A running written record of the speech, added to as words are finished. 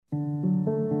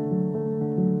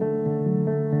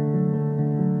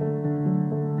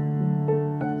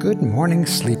Good morning,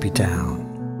 Sleepy Town.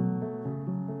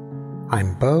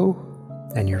 I'm Bo,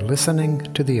 and you're listening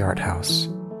to the Art House.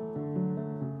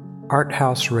 Art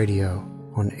House Radio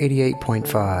on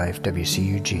 88.5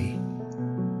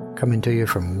 WCUG. Coming to you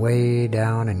from way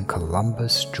down in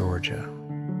Columbus, Georgia.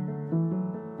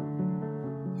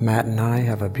 Matt and I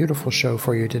have a beautiful show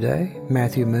for you today.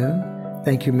 Matthew Moon.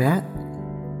 Thank you, Matt.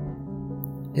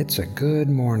 It's a good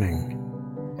morning,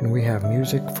 and we have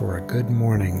music for a good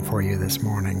morning for you this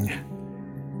morning.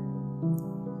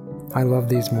 I love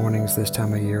these mornings this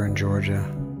time of year in Georgia,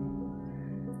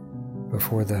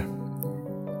 before the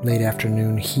late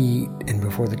afternoon heat and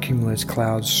before the cumulus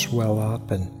clouds swell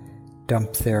up and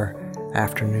dump their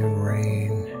afternoon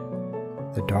rain,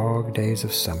 the dog days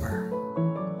of summer.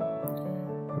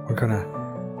 We're going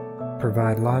to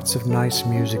provide lots of nice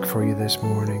music for you this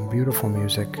morning, beautiful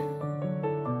music,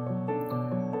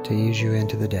 to ease you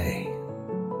into the day.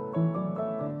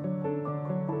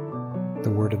 The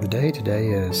word of the day today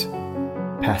is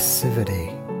passivity.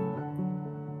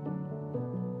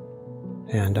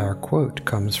 And our quote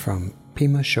comes from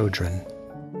Pema Chodron.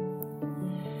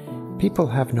 People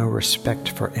have no respect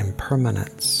for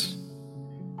impermanence.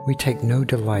 We take no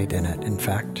delight in it. In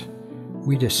fact,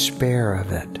 we despair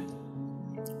of it.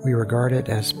 We regard it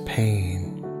as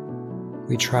pain.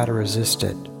 We try to resist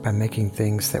it by making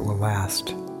things that will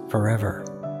last forever.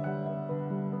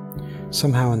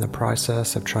 Somehow in the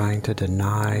process of trying to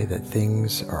deny that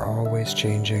things are always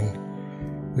changing,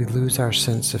 we lose our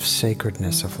sense of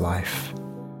sacredness of life.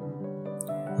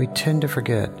 We tend to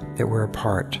forget that we're a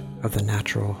part of the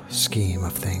natural scheme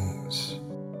of things.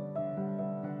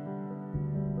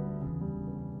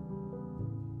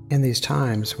 In these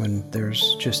times when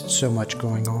there's just so much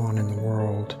going on in the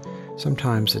world,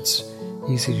 sometimes it's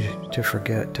easy to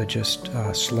forget to just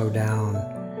slow down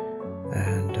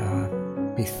and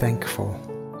be thankful.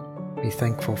 Be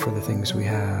thankful for the things we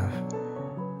have.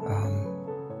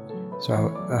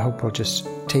 So I hope we'll just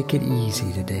take it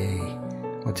easy today.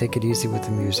 We'll take it easy with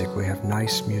the music. We have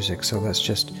nice music, so let's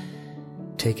just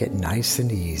take it nice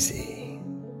and easy.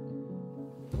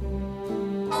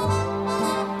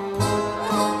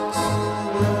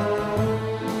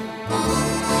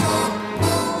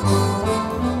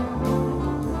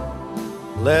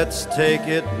 Let's take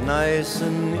it nice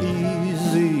and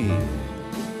easy.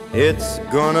 It's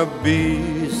gonna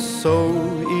be so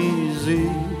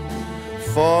easy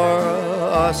for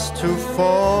us to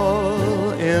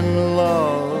fall in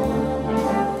love.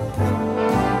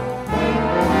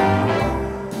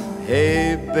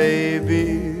 Hey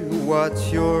baby,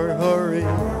 what's your hurry?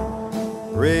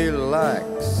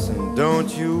 Relax and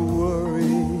don't you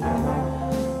worry.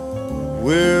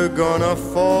 We're gonna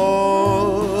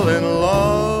fall in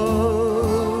love.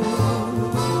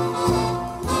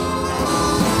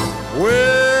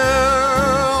 We're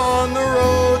on the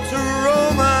road to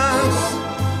romance,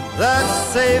 that's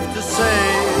safe to say,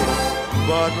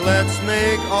 but let's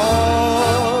make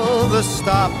all the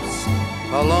stops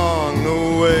along the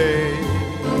way.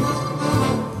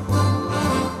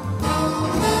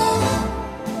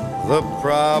 The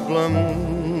problem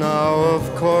now,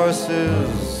 of course,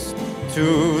 is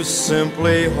to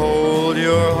simply hold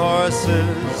your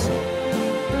horses.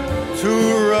 To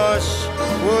rush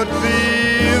would be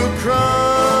a crime,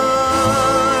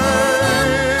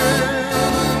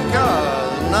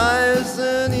 'cause nice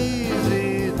and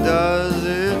easy does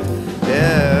it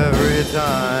every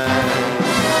time.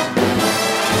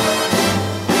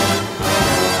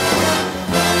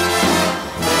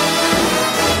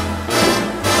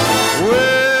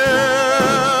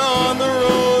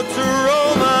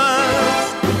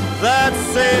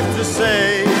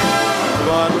 Say,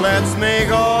 but let's make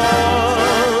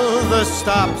all the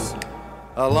stops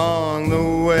along the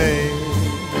way.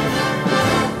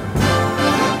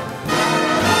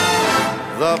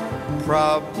 The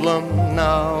problem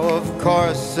now, of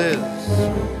course, is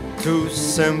to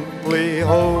simply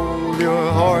hold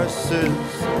your horses.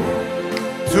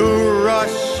 To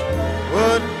rush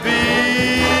would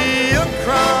be a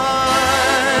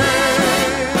crime,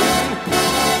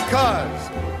 'cause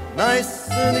nice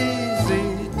and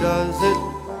easy does it.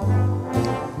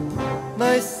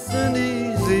 Nice and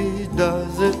easy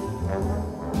does it.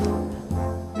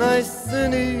 Nice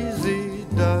and easy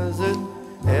does it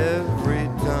every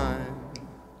time.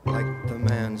 Like the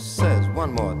man says,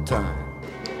 one more time.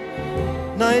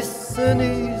 Nice and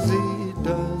easy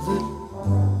does it.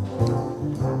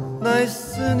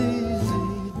 Nice and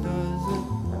easy does it.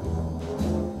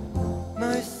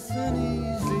 Nice and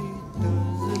easy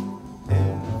does it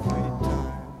every time.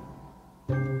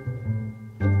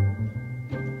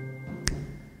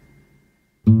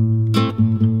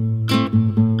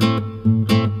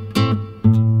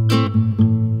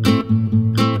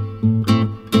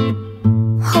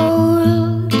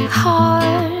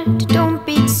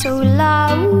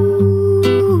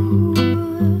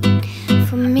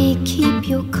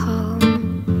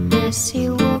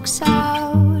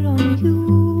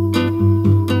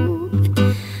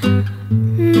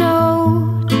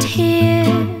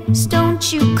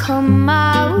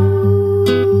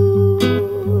 out.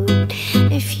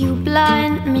 If you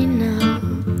blind me now,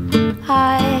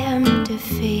 I am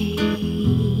defeated.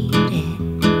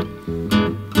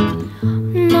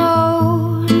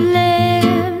 No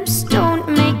lips don't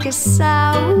make a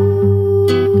sound.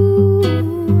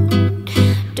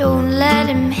 Don't let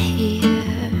him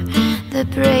hear the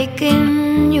break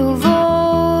in your voice.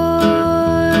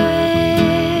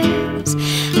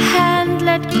 And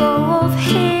let go of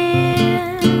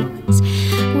hands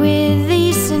with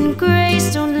ease and grace.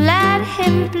 Don't let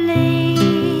him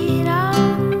bleed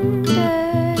under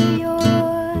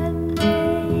your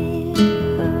nails.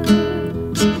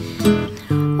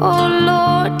 Oh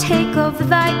Lord, take off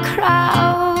thy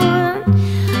crown.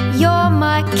 You're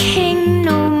my king,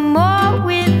 no more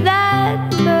with that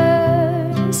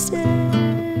merciless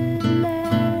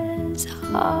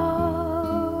heart.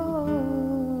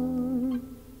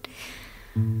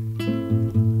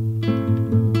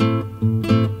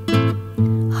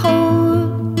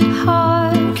 Hold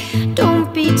heart, don't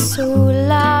beat so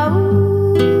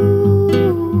loud.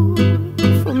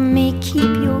 For me,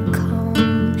 keep your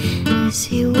calm as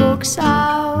he walks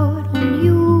out on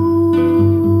you.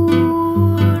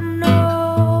 No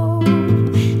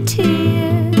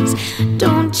tears,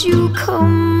 don't you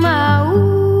come out.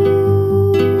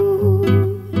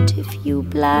 If you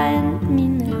blind me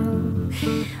now,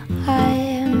 I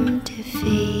am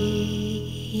defiant.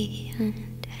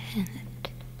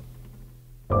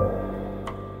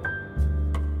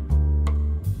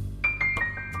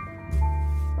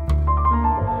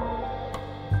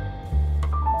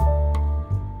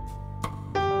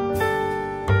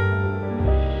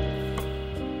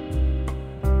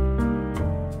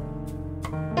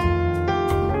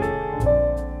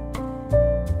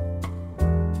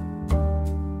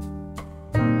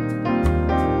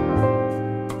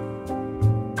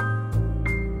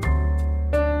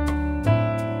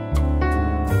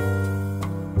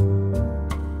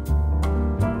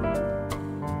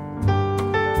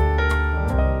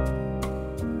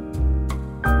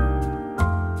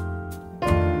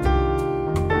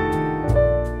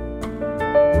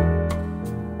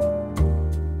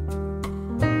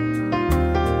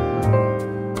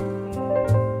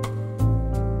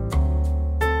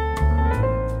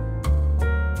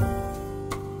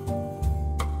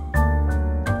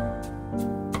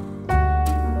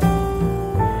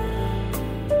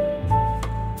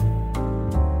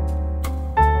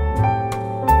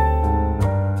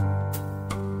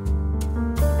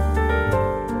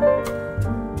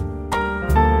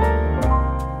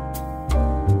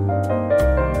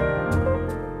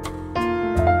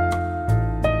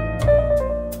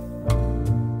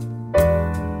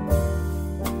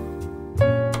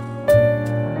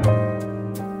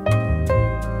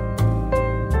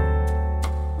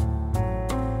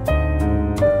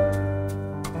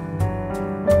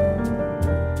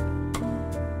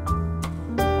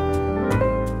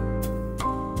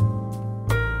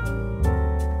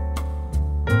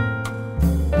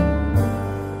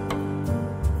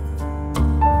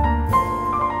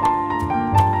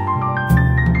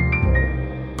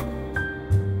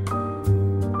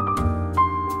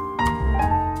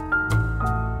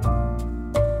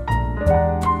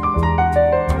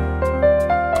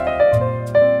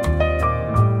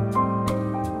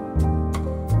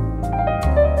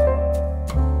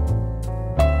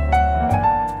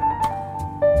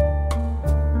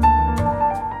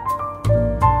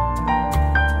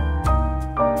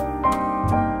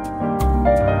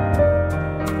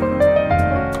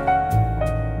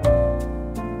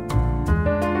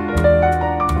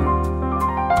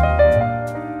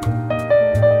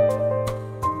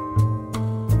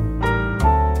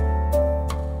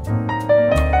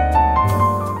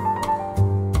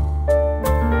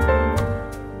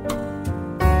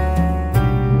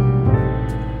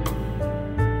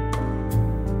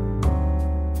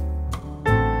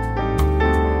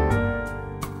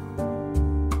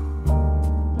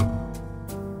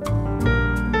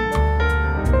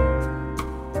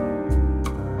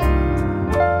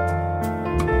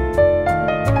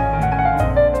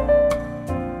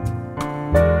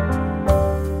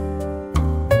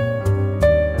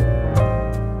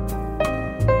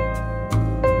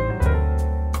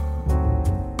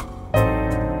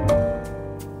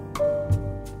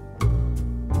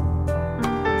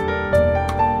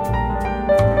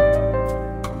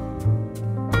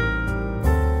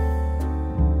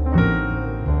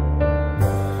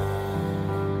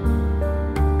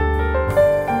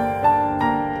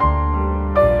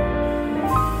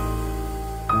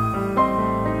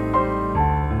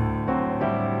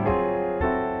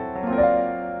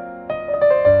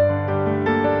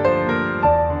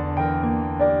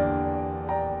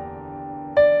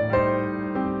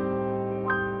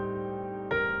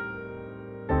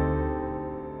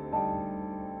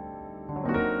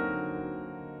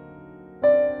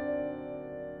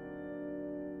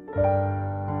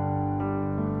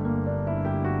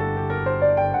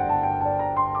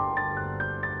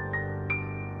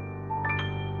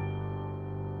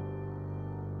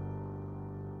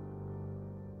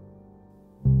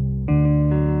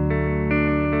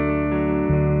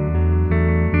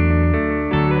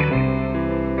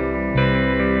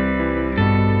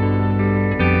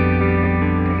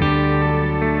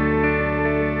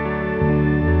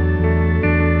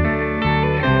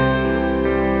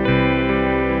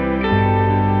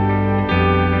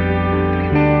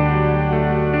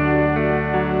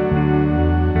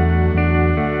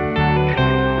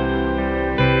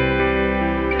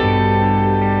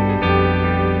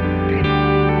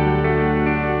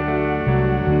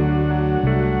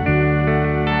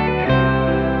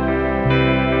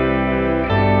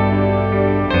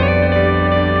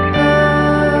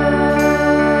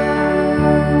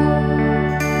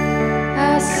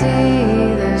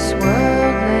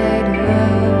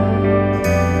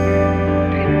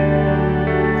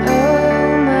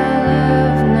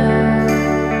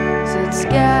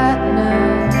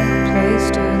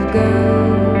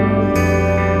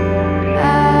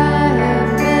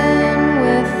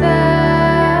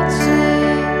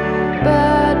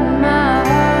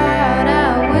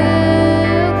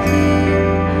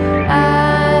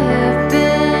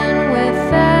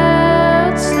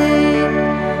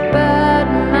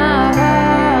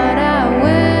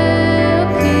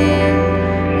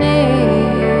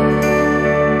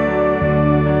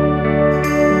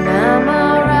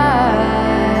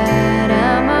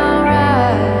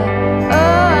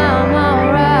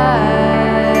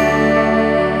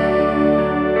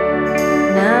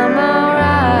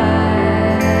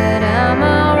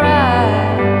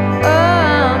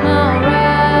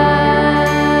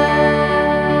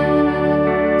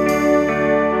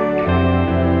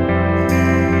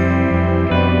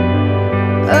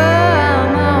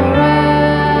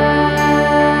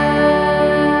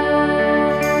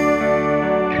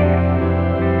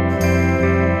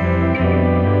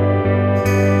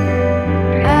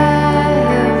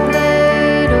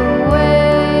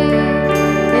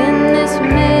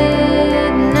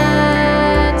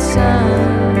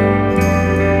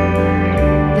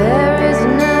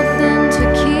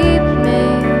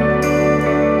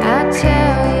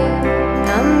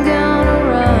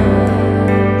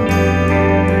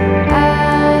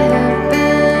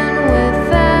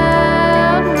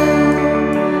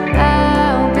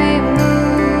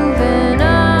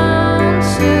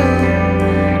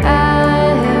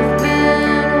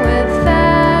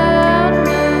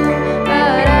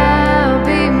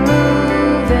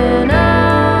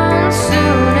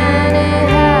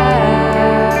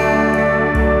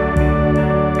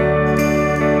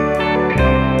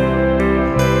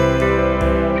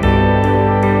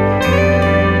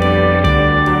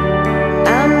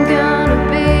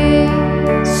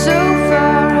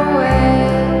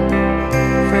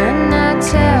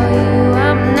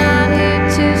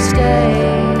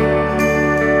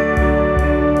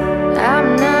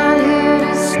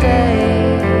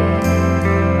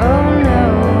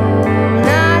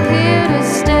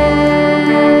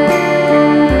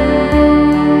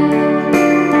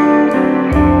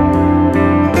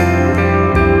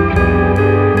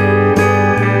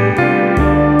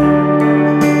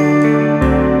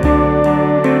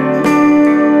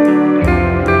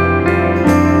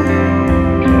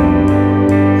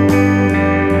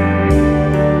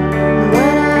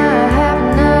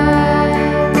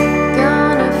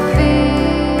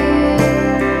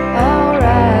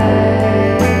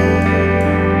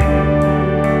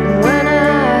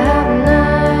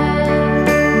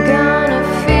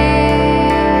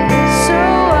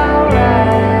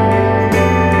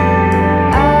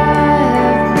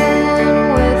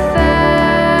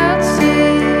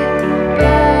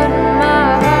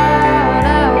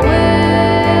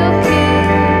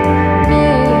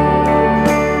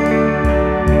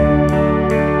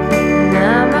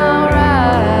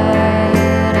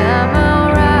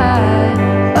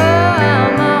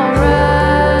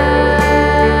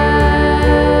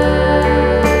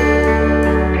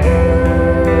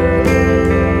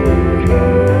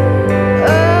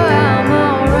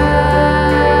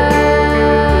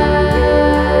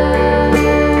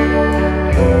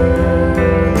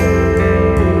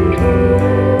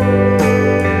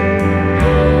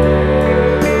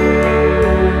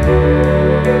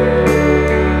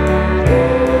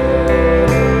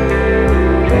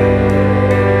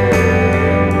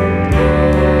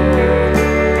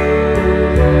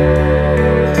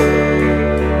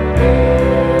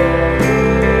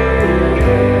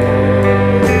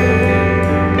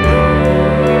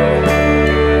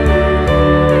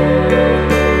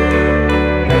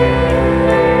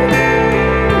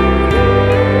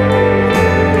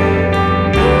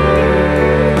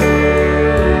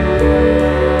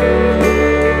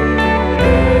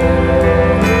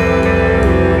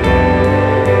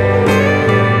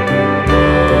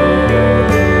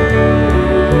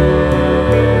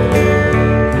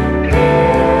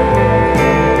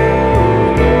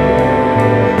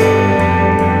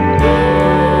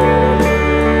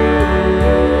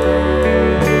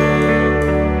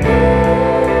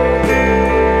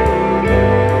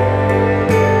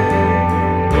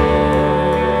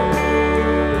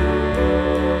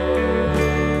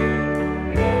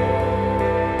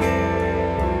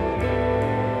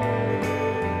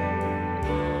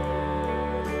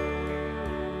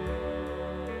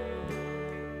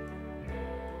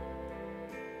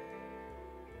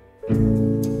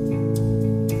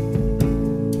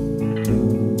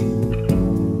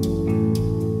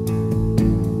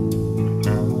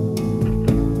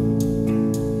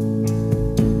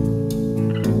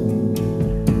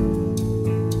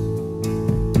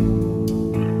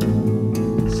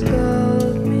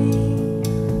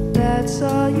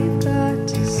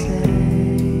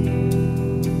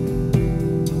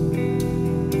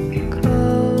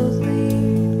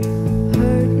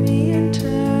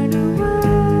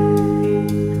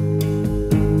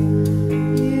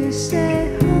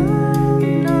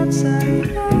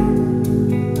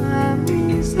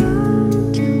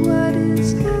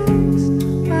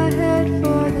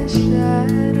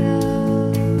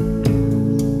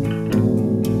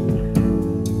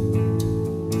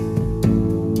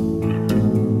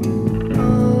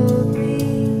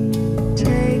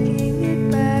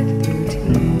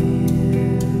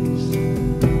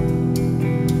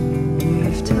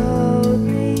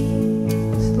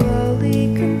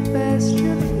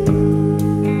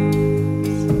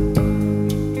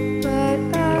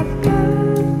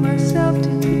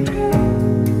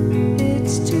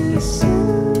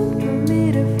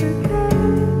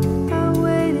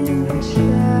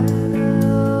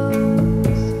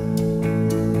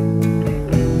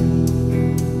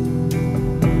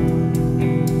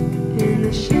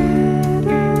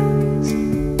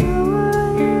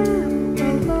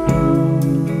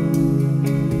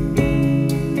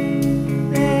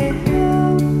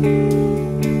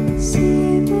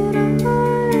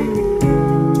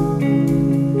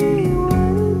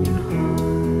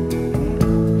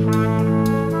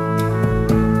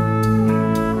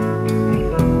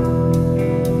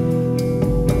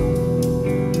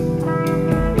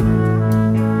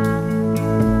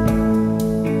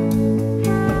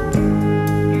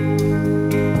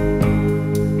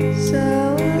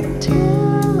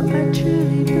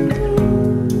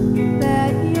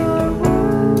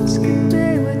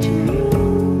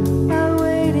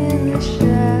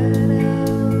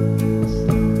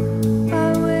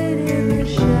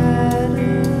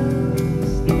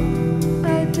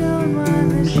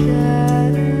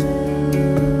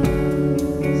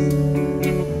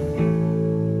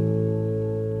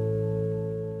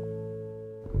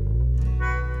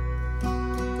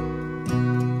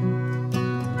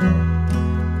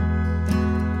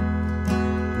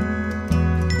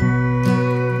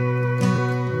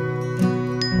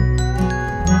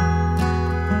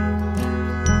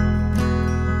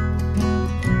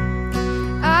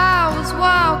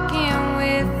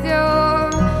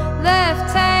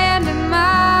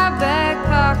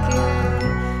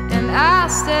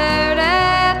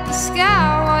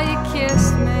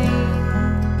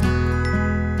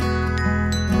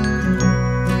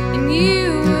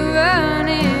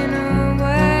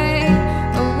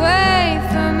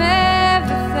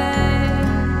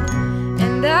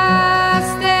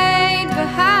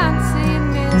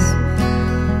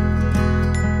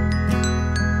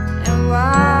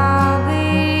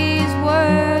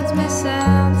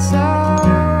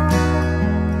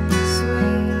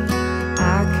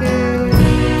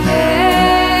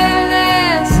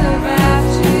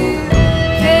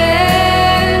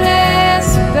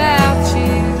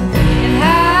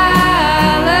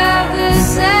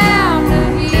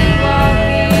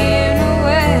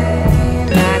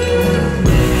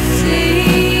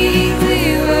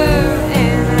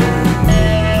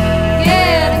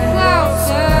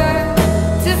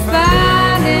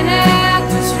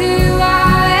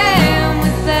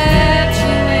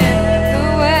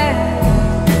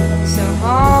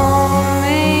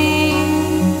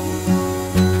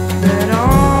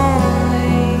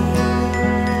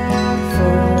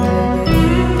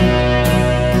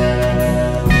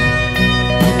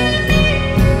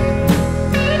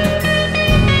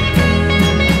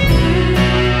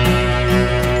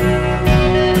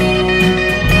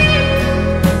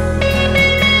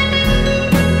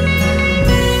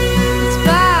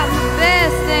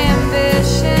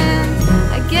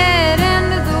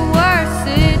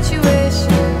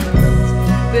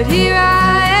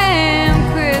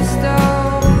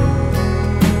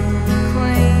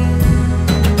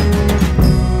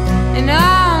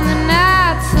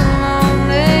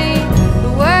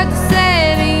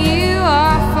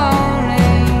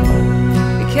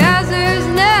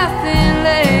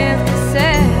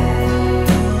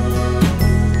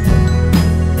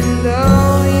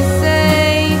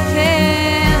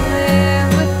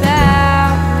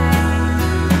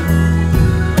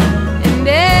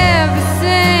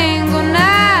 Single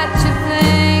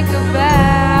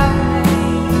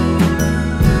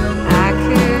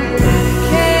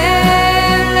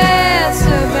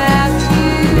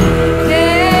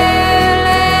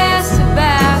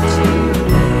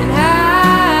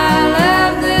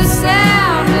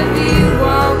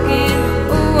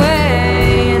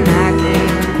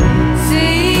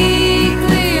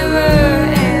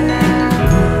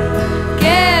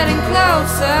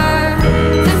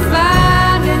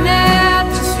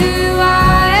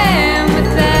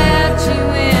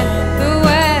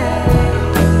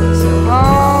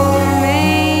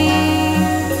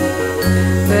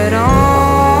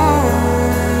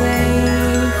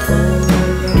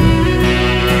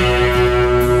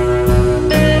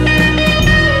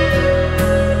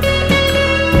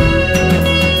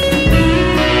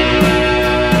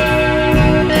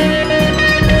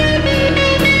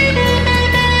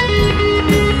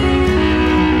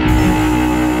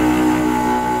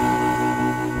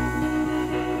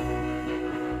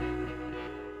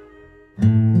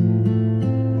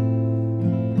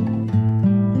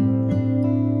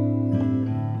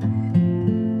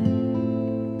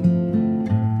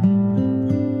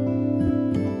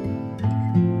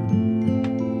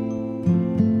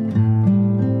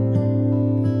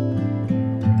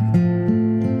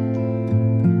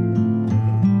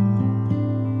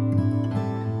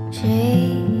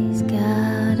She's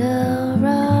got a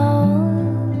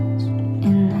rose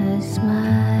in her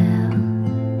smile.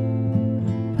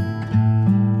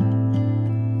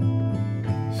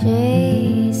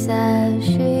 She says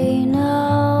she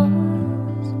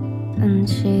knows, and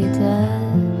she does.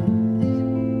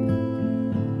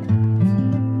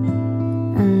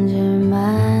 And her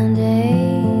mind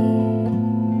aches,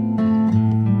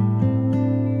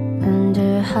 and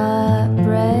her heart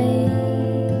breaks,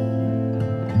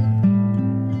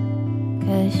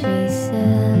 'cause she's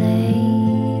silly.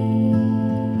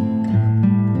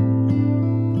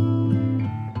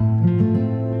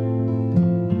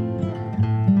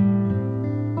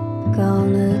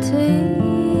 Gonna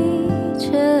teach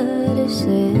her to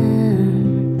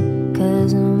sing,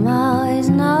 'cause I'm always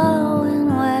knowing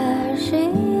where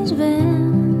she's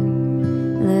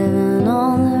been, living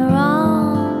on the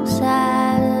wrong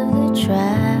side of the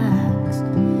tracks,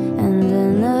 and I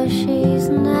know she's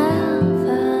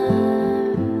never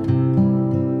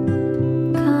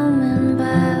coming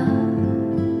back.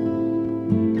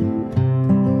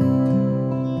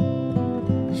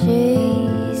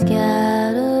 She's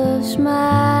got a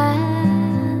smile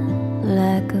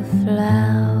like a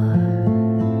flower.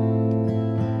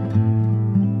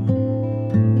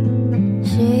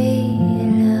 She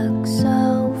looks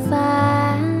so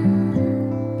fine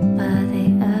by the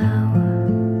hour,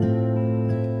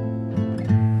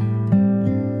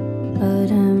 but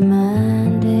her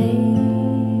mind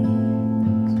aches,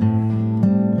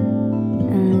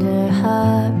 and her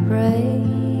heart breaks,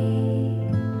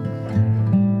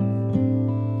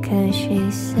 'cause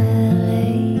she's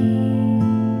silly.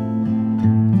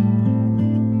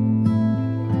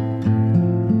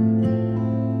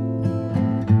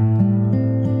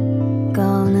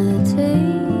 Gonna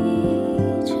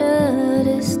teach her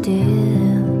to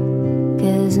steal,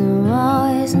 'cause I'm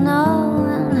always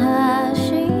knowing how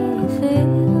she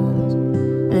feels,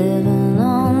 living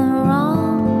on the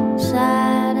wrong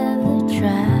side of the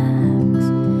tracks,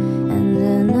 and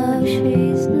I know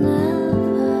she's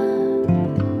never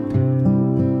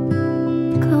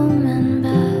coming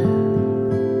back.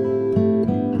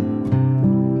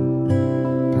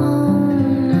 Oh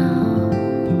no.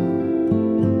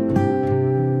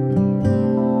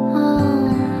 Oh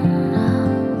no.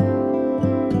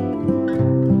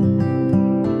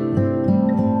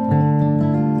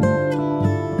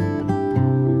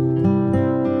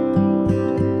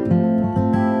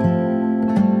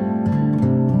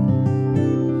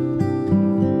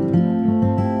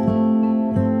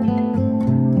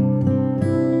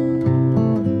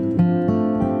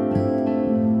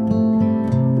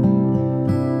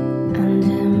 And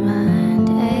her mind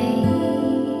aches,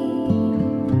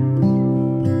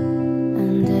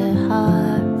 and her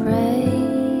heart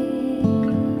breaks,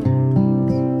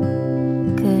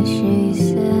 'cause she's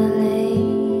silly.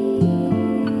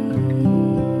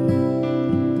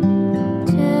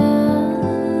 To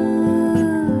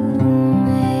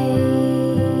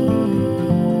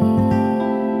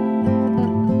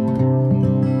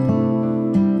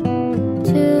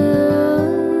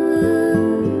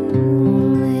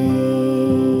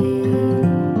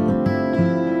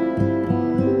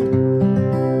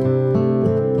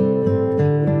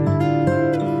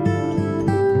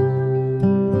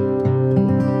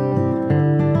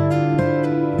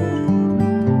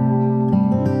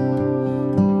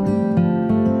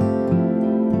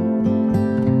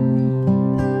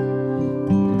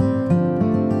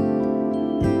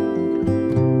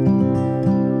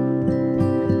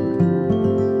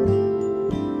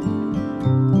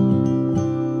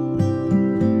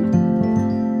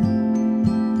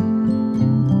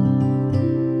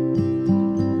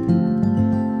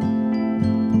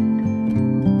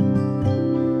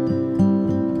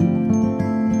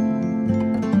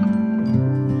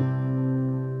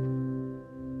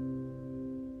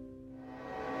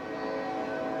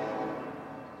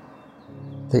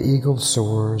The eagle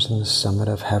soars in the summit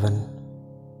of heaven.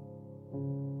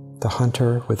 The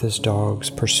hunter with his dogs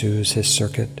pursues his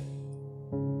circuit.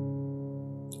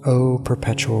 O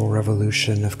perpetual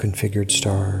revolution of configured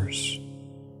stars!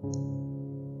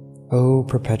 O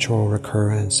perpetual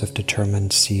recurrence of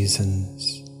determined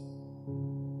seasons!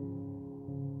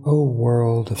 O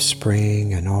world of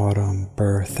spring and autumn,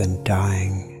 birth and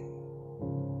dying!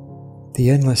 The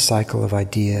endless cycle of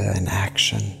idea and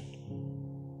action,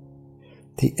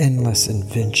 the endless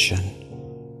invention,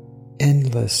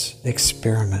 endless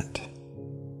experiment,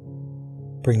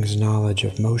 brings knowledge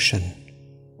of motion,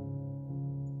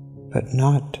 but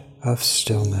not of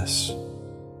stillness,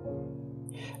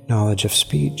 knowledge of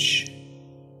speech,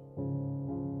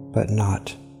 but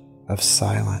not of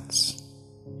silence,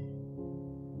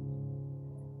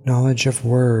 knowledge of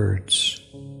words,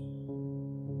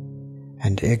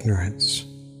 and ignorance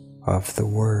of the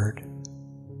word.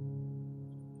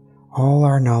 All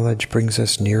our knowledge brings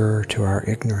us nearer to our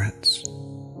ignorance.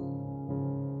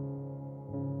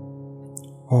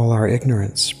 All our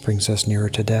ignorance brings us nearer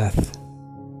to death.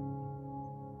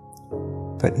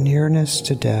 But nearness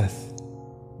to death,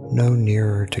 no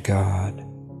nearer to God.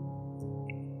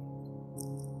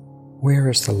 Where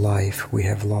is the life we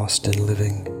have lost in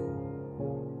living?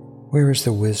 Where is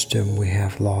the wisdom we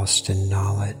have lost in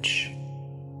knowledge?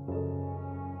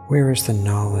 Where is the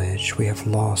knowledge we have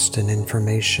lost in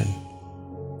information?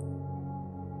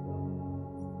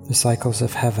 The cycles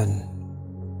of heaven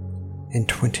in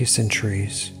 20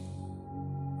 centuries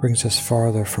brings us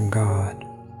farther from God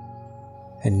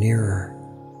and nearer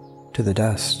to the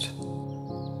dust.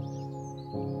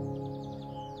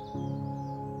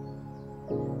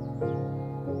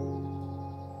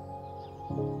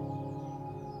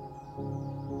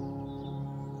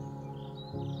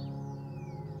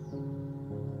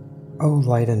 O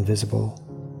light invisible,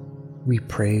 we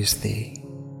praise thee,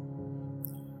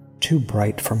 too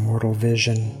bright for mortal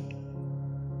vision.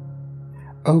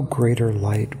 O greater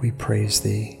light, we praise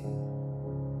thee,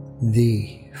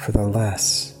 thee for the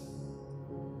less.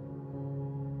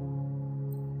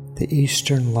 The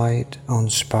eastern light on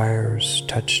spires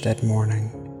touched at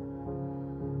morning,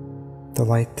 the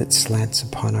light that slants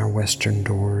upon our western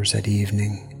doors at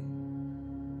evening,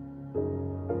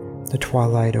 the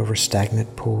twilight over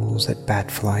stagnant pools at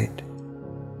bat flight,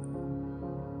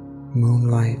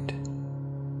 moonlight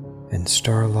and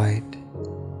starlight,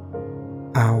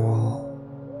 owl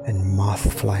and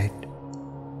moth flight,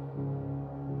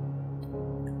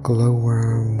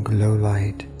 glowworm glow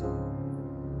light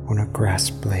on a grass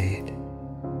blade.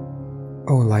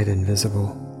 O light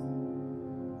invisible,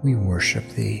 we worship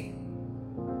thee.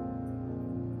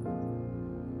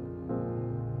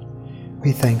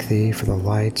 We thank thee for the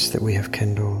lights that we have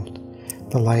kindled,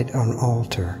 the light on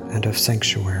altar and of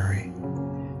sanctuary,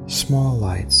 small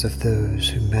lights of those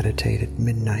who meditate at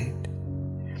midnight,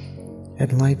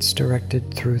 and lights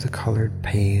directed through the colored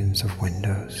panes of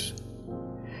windows,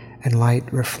 and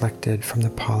light reflected from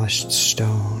the polished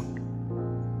stone,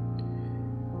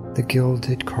 the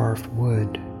gilded carved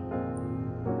wood,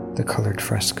 the colored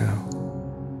fresco.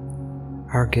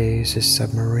 Our gaze is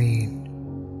submarine.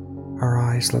 Our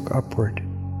eyes look upward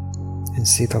and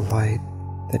see the light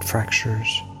that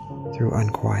fractures through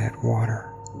unquiet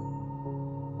water.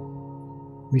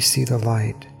 We see the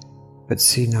light, but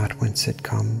see not whence it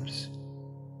comes.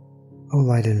 O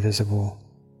light invisible,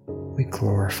 we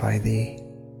glorify thee.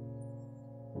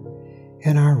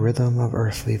 In our rhythm of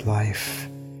earthly life,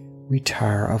 we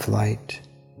tire of light.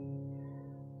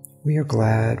 We are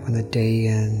glad when the day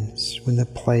ends, when the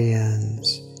play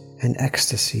ends, and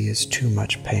ecstasy is too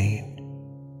much pain.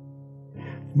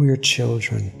 We are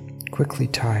children, quickly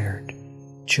tired,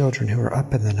 children who are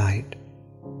up in the night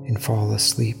and fall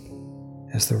asleep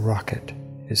as the rocket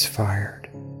is fired.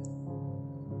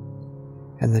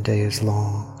 And the day is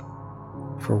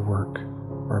long for work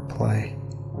or play.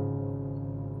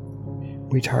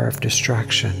 We tire of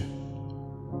distraction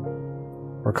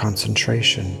or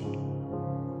concentration.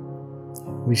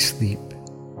 We sleep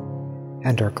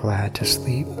and are glad to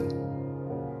sleep,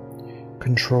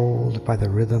 controlled by the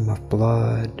rhythm of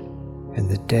blood and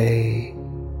the day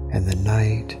and the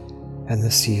night and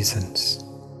the seasons.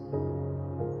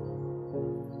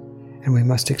 And we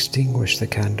must extinguish the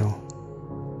candle,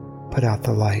 put out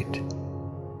the light,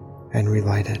 and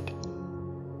relight it.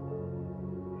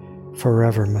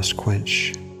 Forever must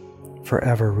quench,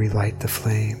 forever relight the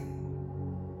flame.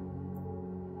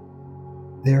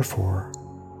 Therefore,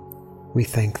 we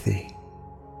thank thee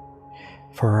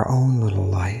for our own little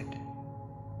light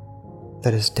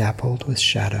that is dappled with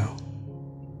shadow.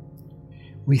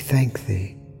 We thank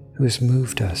thee who has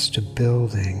moved us to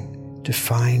building, to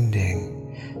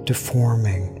finding, to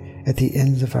forming at the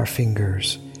ends of our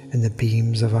fingers and the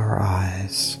beams of our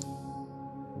eyes.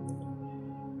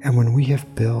 And when we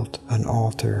have built an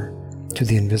altar to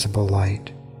the invisible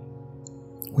light,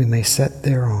 we may set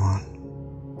thereon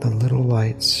the little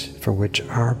lights for which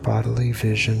our bodily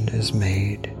vision is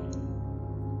made.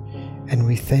 And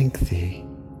we thank thee,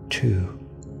 too,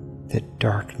 that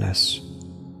darkness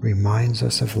reminds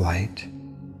us of light.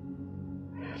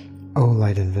 O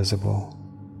light invisible,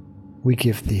 we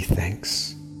give thee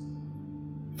thanks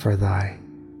for thy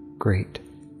great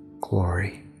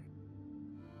glory.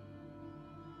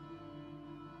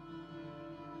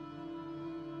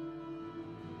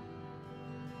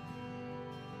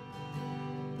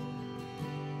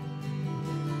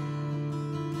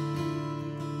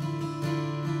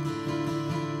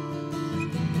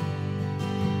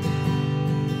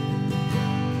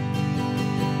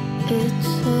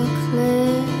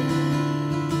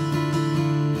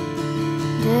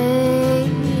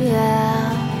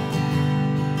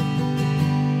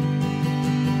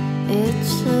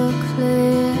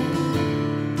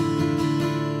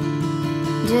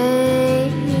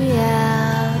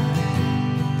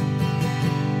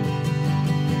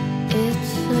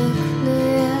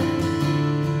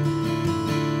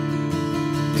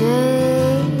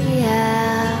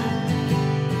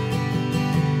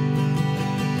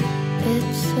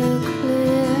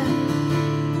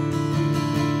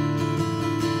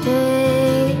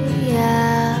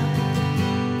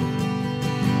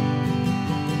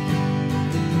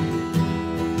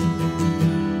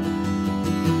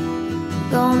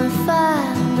 Gonna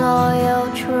find all your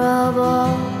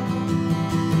trouble.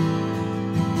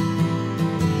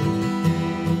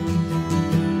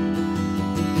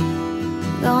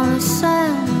 Gonna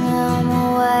send them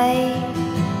away.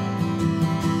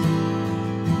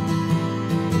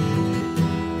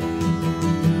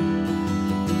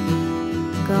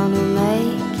 Gonna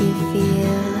make you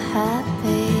feel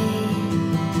happy.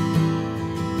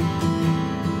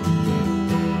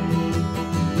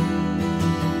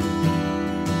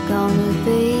 Gonna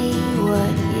be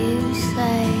what you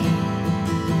say.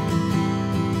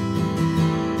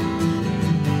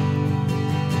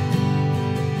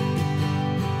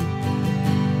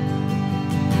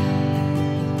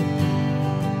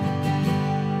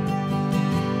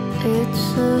 It's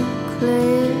a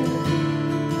clear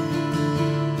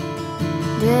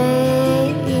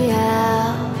day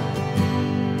out.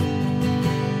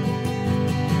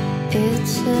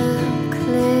 It's a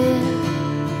clear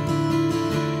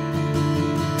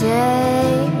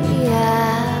day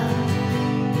out.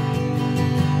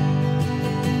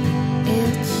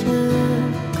 It's a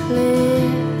clear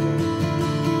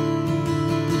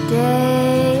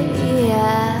day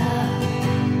out.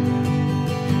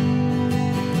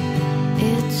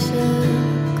 It's a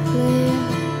clear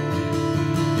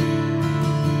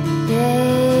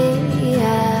day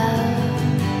out.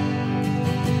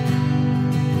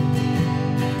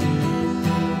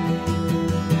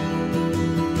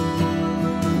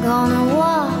 Gonna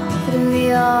walk through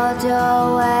your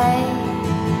doorway.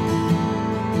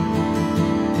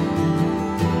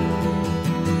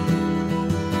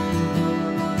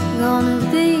 Gonna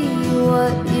be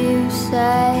what you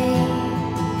say.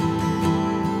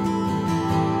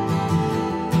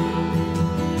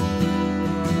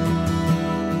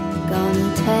 Gonna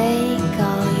take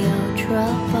all your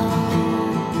trouble.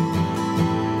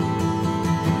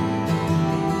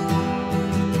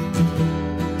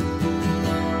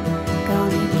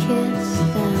 Gonna kiss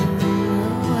them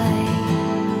away.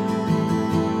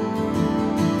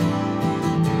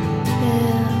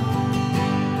 Till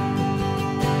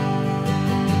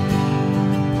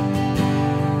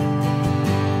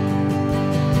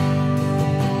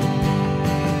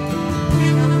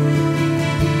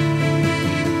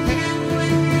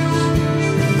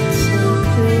it's so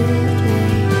clear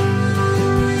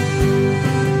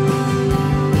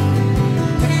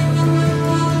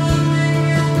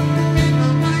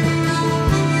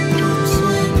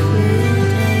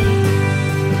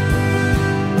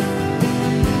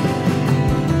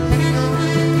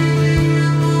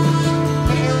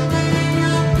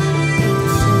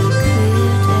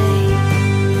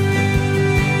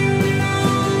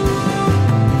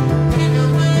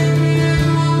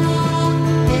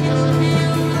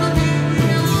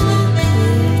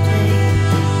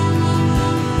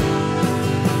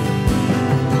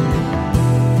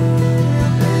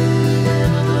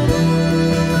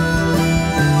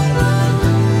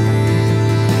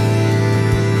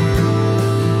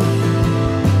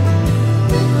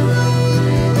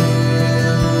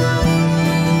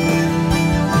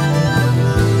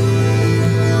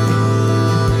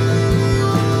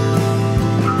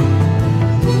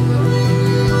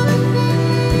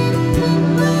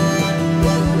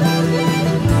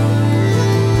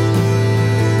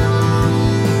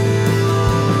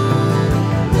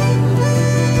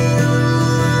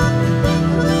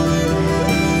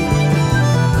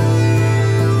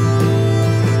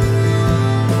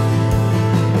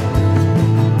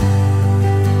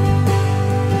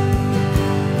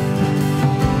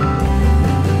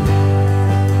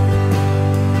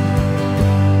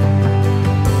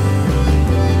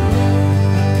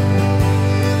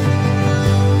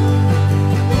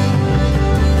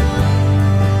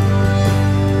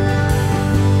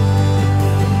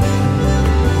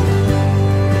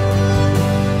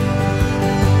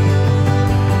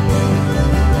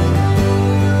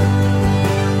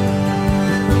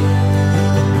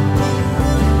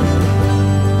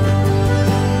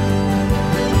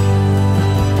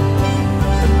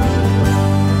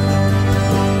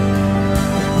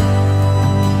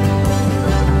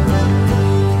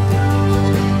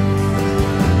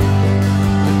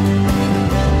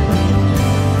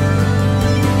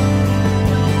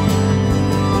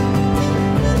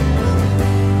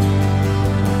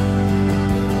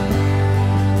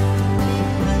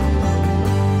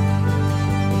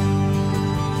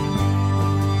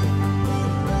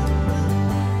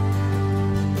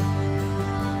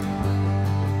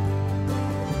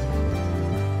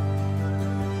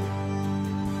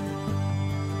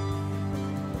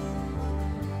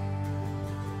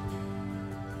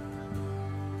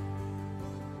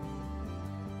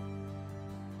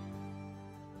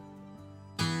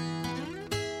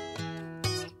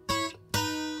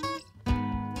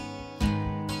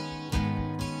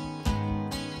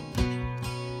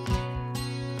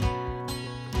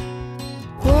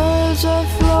words are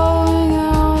flowing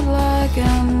out like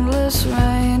endless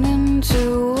rain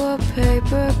into a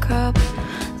paper cup.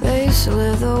 They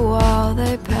slither while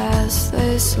they pass,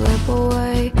 they slip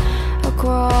away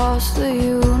across the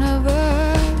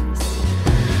universe.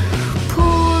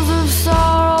 Pools of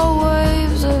sorrow,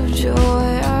 waves of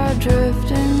joy are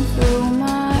drifting through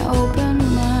my open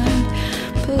mind,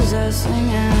 possessing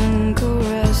and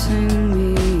caressing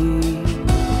me.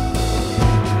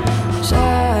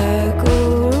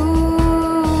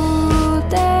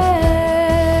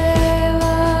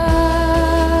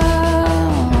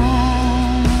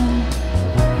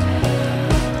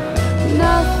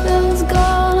 Nothing's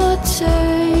gonna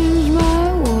change my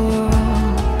world.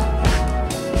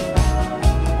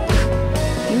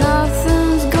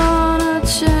 Nothing's gonna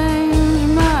change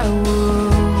my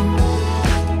world.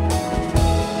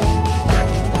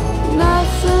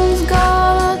 Nothing's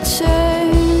gonna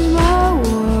change my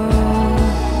world.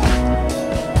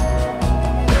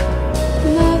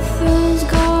 Nothing's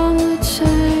gonna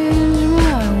change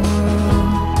my world.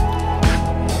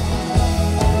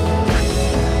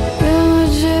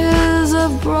 Images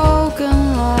of broken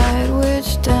light which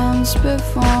dance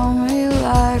before me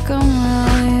like a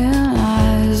million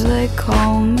eyes. They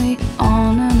call me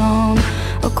on and on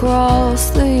across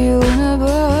the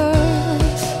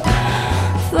universe.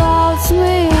 Thoughts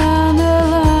meander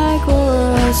like a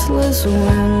restless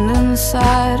wind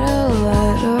inside a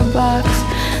letterbox.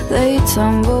 They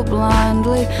tumble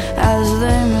blindly as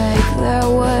they make their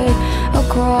way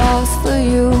across the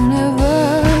universe.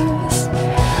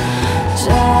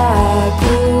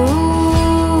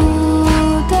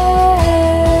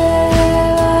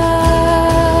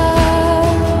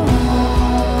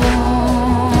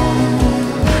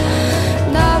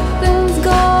 Nothing's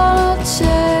gonna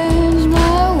change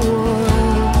my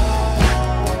world.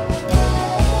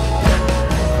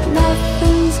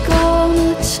 Nothing's gonna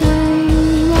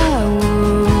change my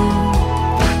world.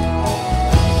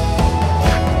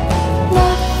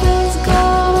 Nothing's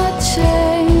gonna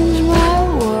change my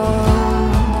world.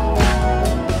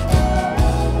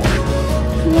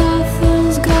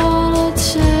 Nothing's gonna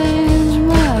change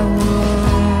my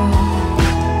world.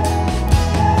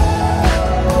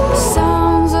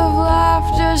 Sounds of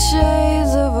laughter,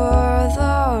 shades of earth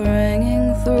are ringing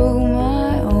through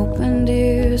my opened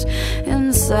ears,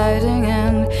 inciting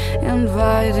and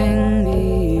inviting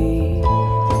me.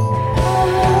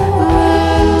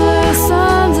 Endless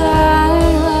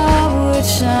undying love which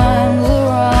shines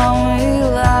around me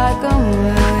like a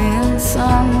million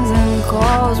suns and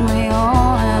calls me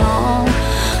on and on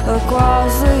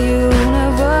across the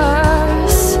universe.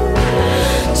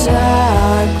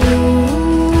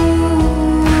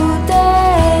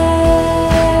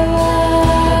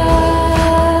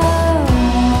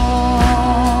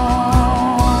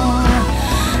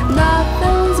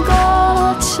 Nothing's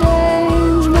gonna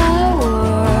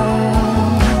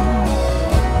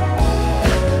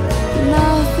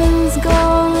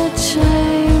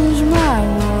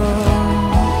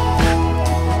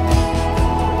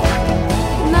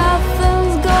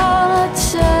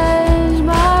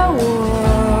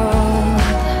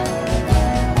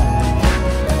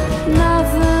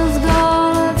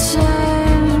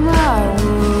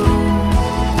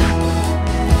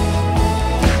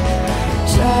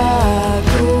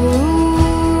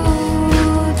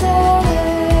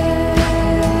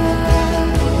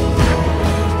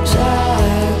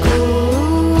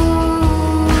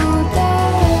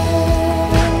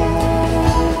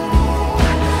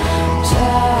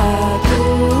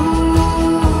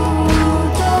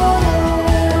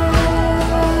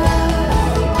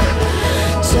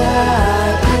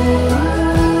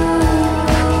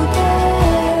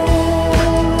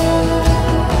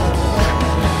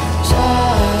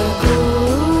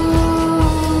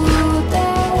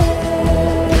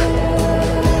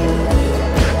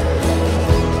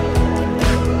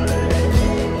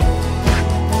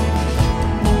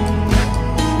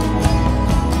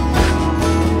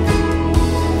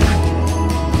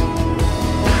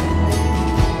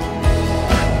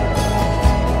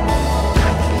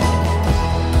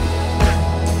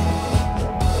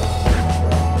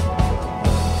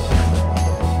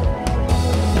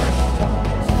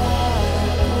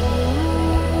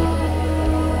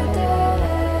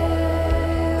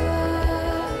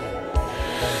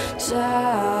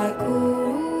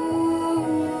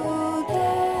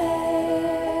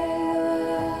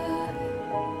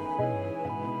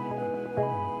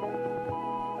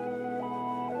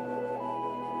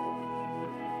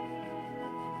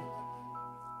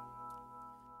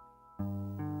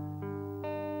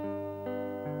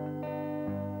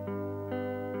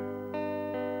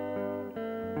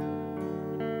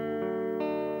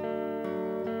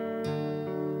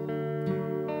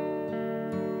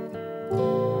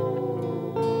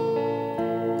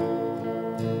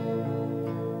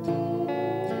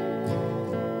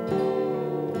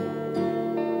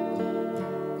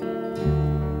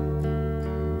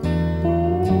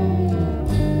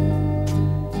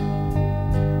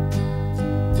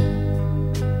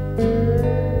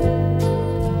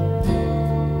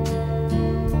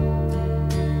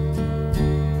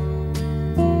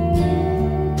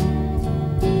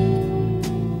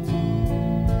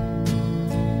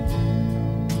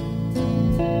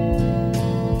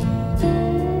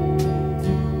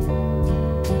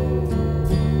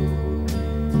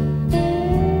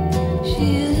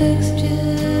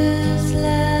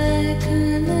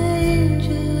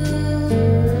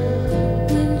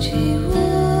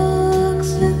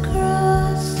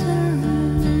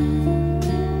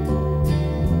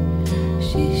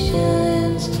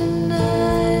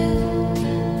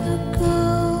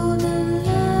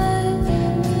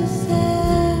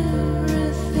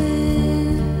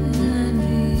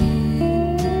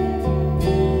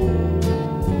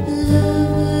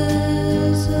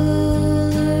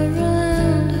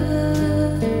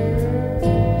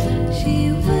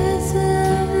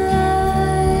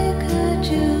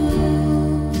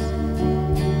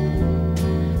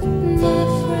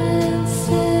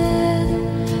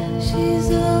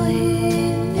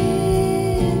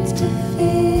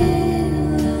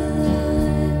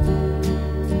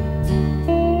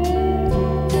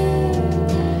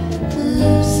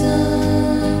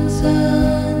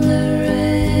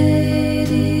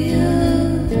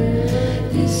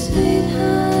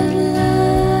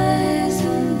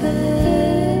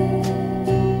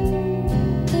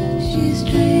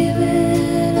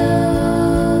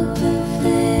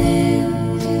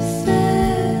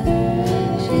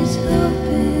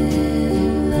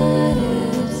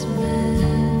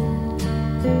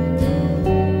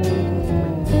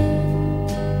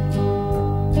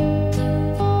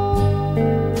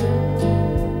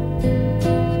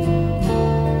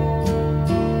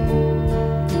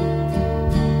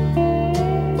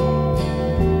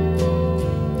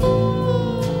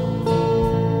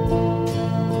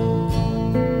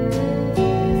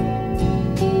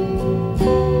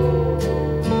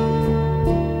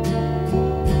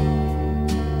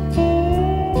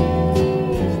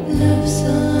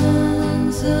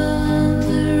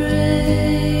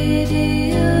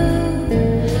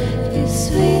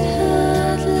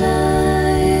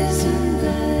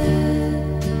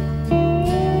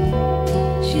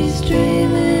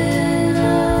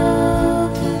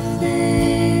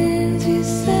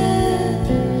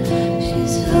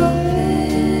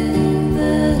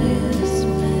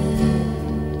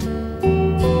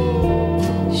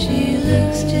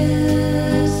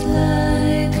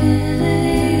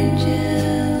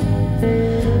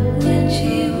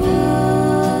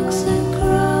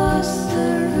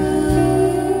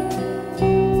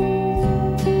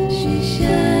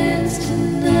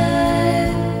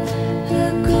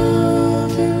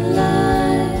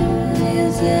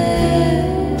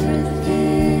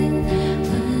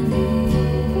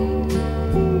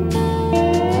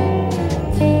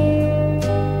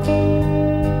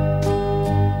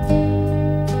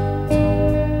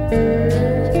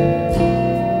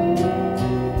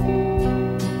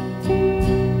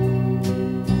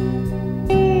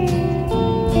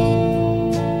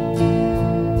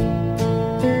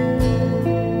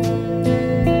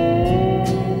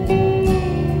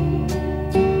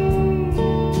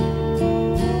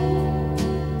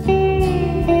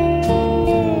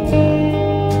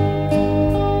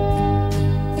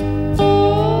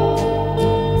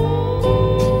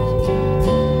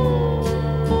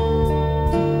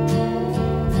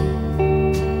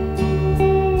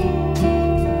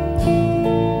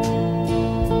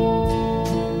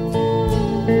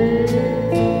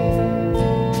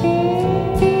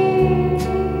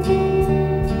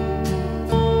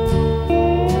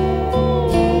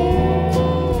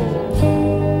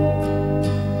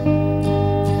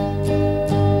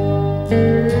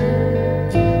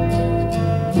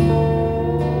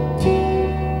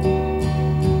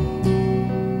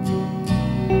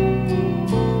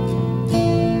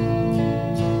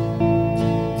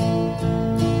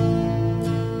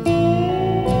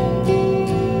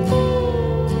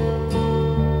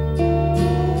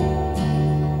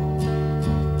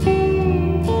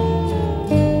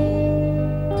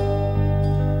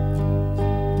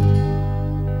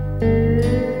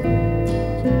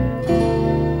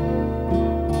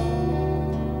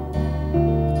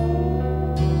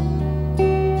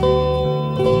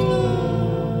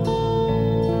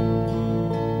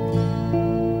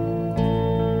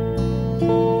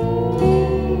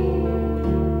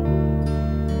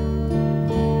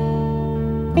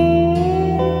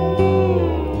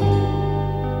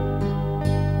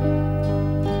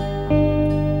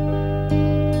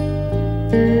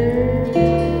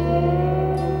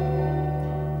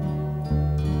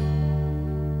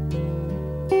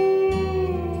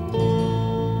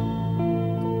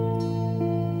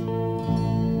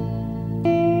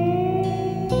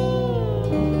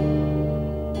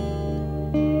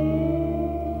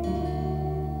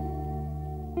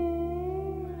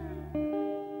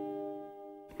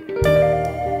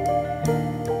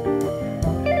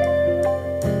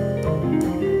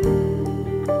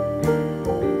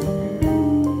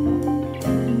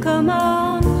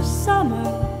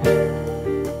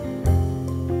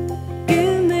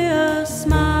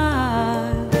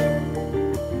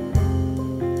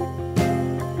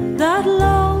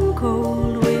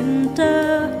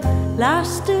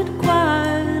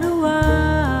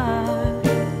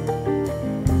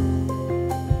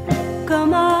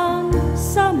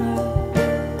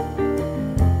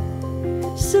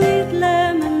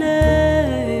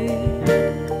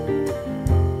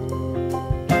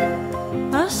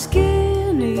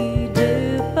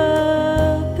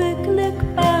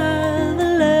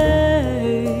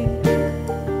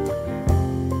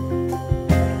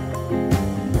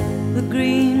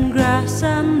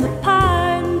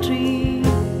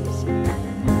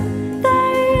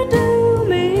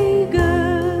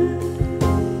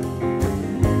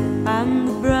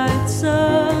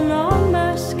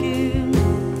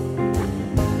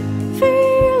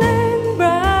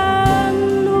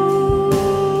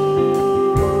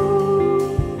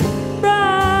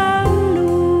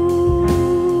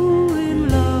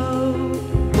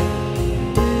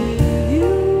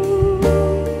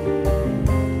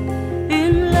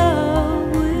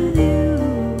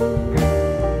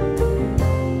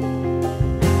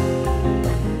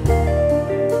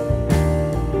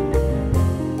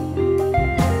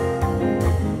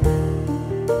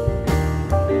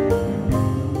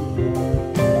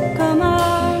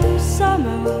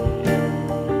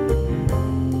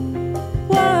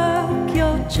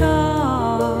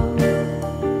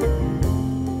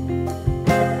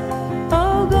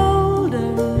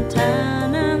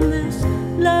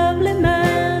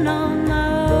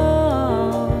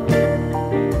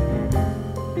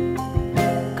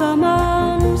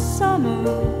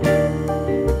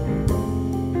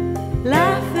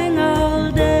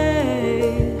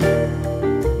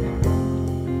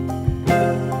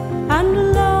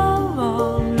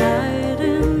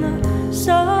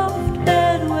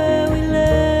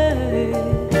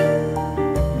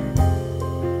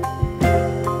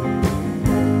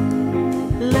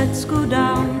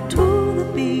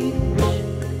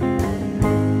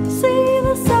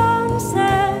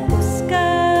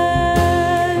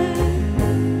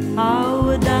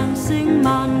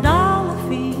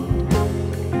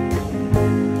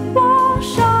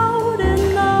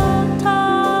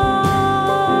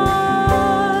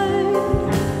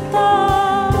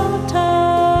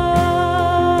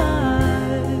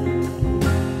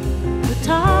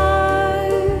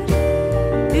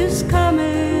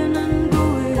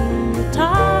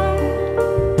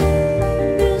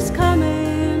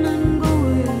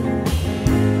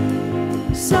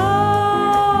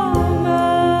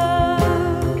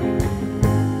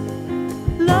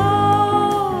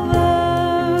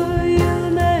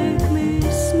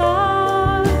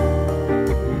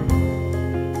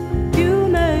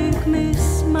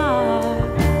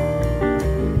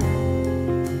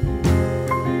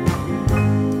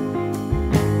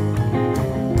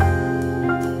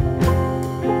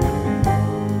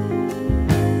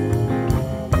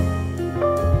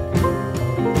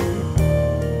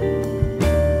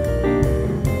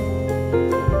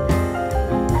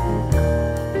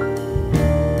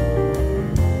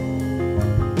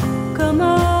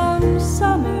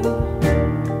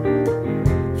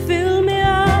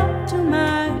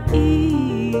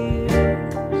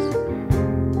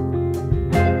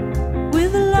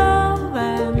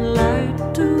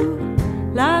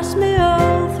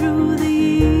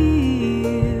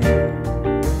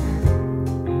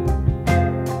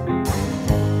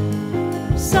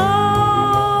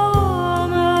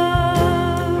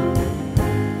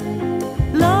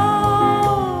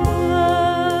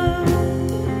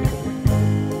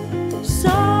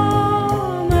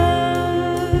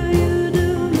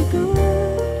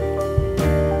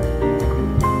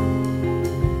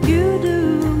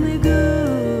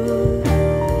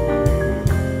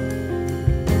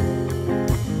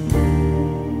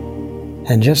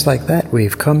And just like that,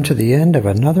 we've come to the end of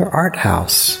another Art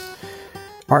House.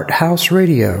 Art House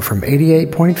Radio from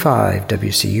 88.5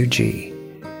 WCUG.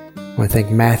 I want to thank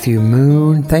Matthew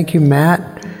Moon. Thank you,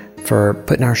 Matt, for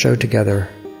putting our show together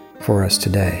for us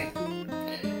today.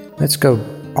 Let's go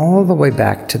all the way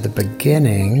back to the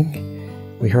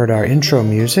beginning. We heard our intro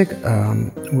music.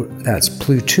 That's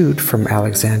Plutoot from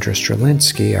Alexandra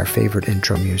Strelinsky, our favorite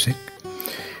intro music.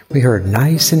 We heard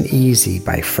Nice and Easy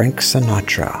by Frank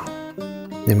Sinatra.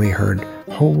 Then we heard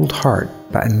Hold Heart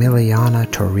by Emiliana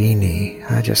Torrini.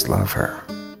 I just love her.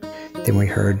 Then we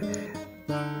heard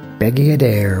Beggy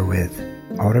Adair with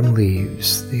Autumn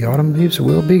Leaves. The autumn leaves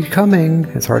will be coming.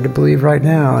 It's hard to believe right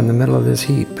now in the middle of this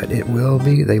heat, but it will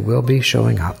be. They will be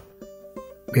showing up.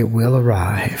 It will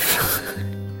arrive.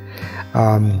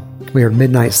 We heard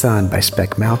Midnight Sun by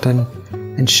Speck Mountain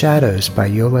and Shadows by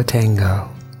Yola Tango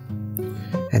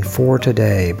and For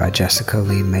Today by Jessica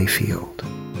Lee Mayfield.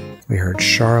 We heard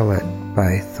Charlotte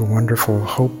by the wonderful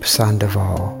Hope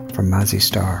Sandoval from Mazzy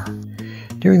Star.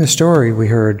 During the story, we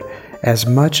heard As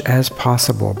Much as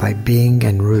Possible by Bing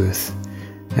and Ruth.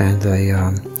 And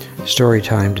the story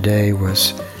time today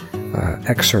was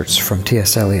excerpts from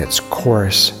T.S. Eliot's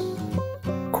choruses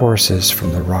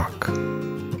from The Rock.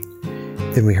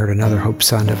 Then we heard another Hope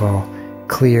Sandoval,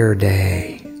 Clear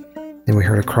Day. Then we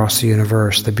heard Across the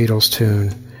Universe, the Beatles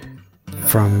tune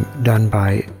done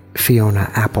by Fiona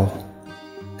Apple.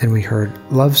 Then we heard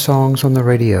Love Songs on the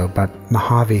Radio by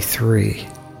Mojave 3.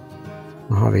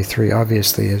 Mojave 3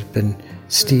 obviously has been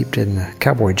steeped in the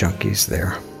Cowboy Junkies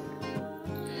there.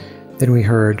 Then we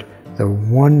heard the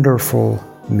wonderful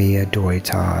Mia Doi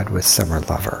Todd with Summer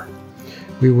Lover.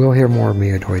 We will hear more of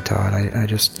Mia Doi Todd.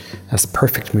 That's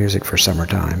perfect music for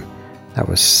summertime. That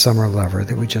was Summer Lover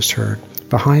that we just heard.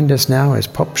 Behind us now is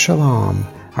Pop Shalom,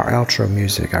 our outro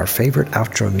music, our favorite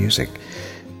outro music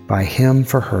by Him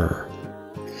for Her.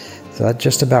 So that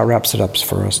just about wraps it up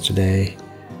for us today.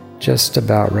 Just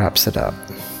about wraps it up.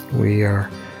 We are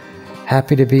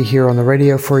happy to be here on the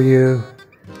radio for you.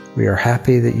 We are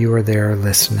happy that you are there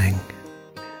listening.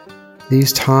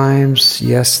 These times,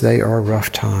 yes, they are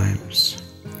rough times.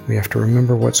 We have to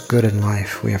remember what's good in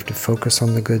life. We have to focus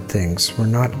on the good things. We're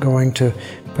not going to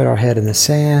put our head in the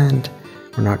sand.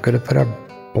 We're not going to put our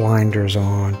blinders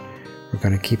on. We're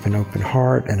going to keep an open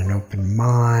heart and an open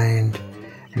mind.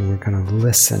 And we're going to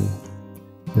listen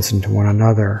to one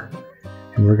another.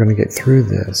 And we're going to get through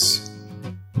this.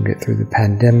 We'll get through the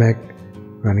pandemic.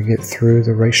 We're going to get through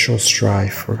the racial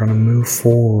strife. We're going to move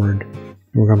forward.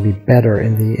 We're going to be better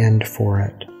in the end for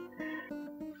it.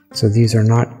 So these are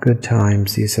not good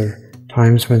times. These are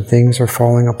times when things are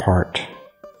falling apart.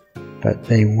 But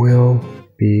they will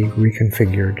be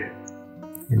reconfigured.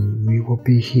 And we will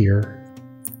be here.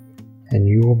 And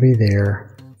you will be there.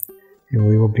 And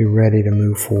we will be ready to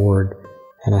move forward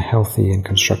in a healthy and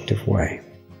constructive way.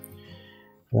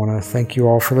 I want to thank you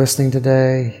all for listening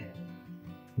today.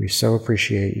 We so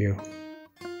appreciate you.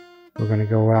 We're going to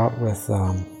go out with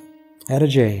Etta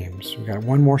James. We've got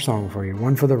one more song for you,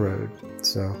 one for the road.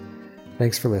 So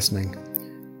thanks for listening.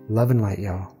 Love and light,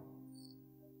 y'all.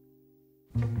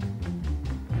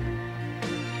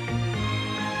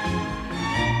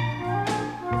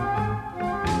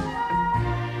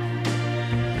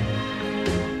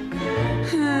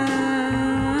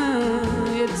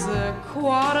 It's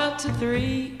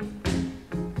 2:45.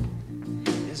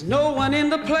 There's no one in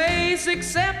the place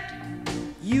except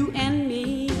you and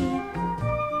me.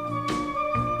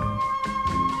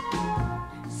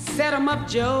 Set 'em up,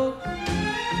 Joe.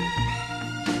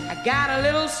 I got a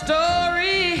little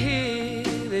story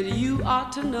that you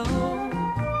ought to know.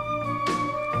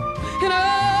 And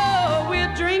oh,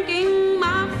 we're drinking,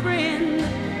 my friend,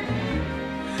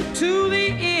 to the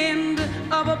end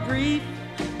of a brief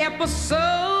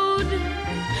episode.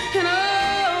 And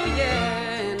oh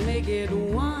yeah, and make it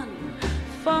one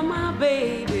for my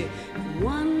baby,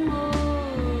 one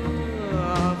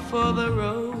more for the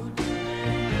road.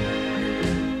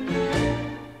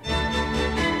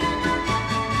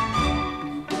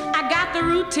 I got the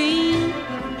routine,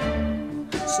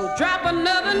 so drop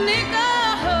another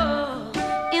nickel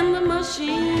in the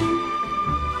machine.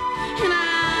 And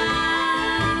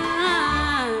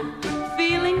I'm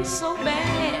feeling so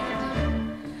bad,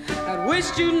 I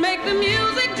wished you'd make the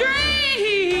music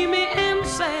dreamy and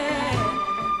sad.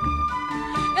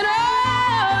 And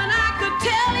oh, and I could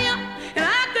tell you, and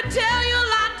I could tell you a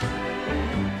lot,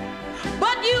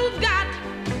 but you've got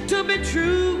to be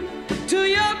true to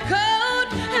your code.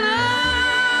 And oh,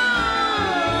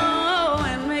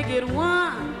 and make it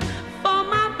one for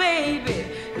my baby,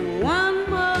 and one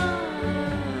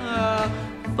more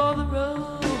for the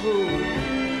road.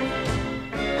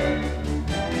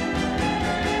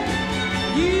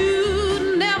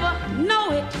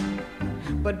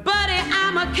 But buddy,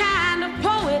 I'm a kind of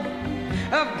poet.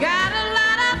 I've got a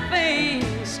lot of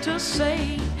things to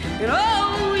say. And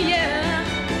oh yeah,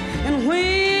 and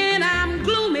when I'm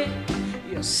gloomy,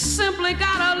 you simply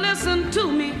gotta listen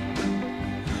to me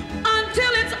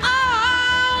until it's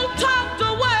all talked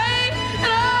away.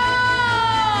 And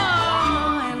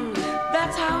oh, and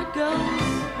that's how it goes.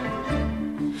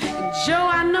 And Joe,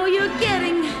 I know you're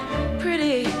getting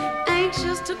pretty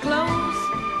anxious to close.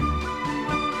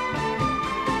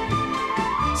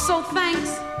 So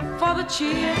thanks for the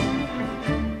cheer.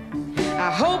 I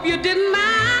hope you didn't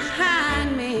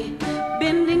mind me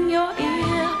bending your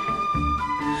ear.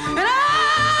 And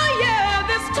oh yeah,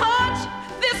 this torch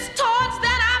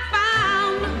that I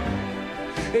found,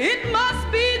 it must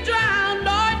be drowned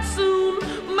or it soon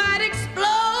might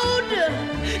explode.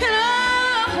 And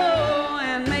oh,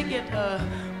 and make it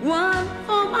one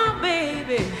for my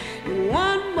baby and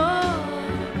one more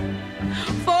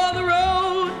for the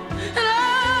road.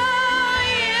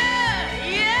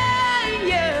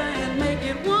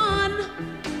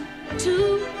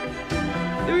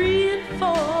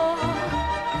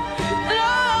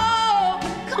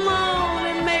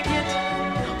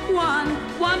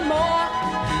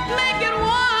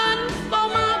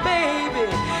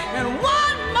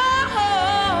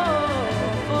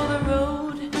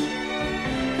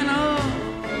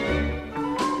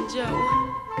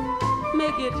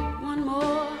 Make it one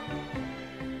more.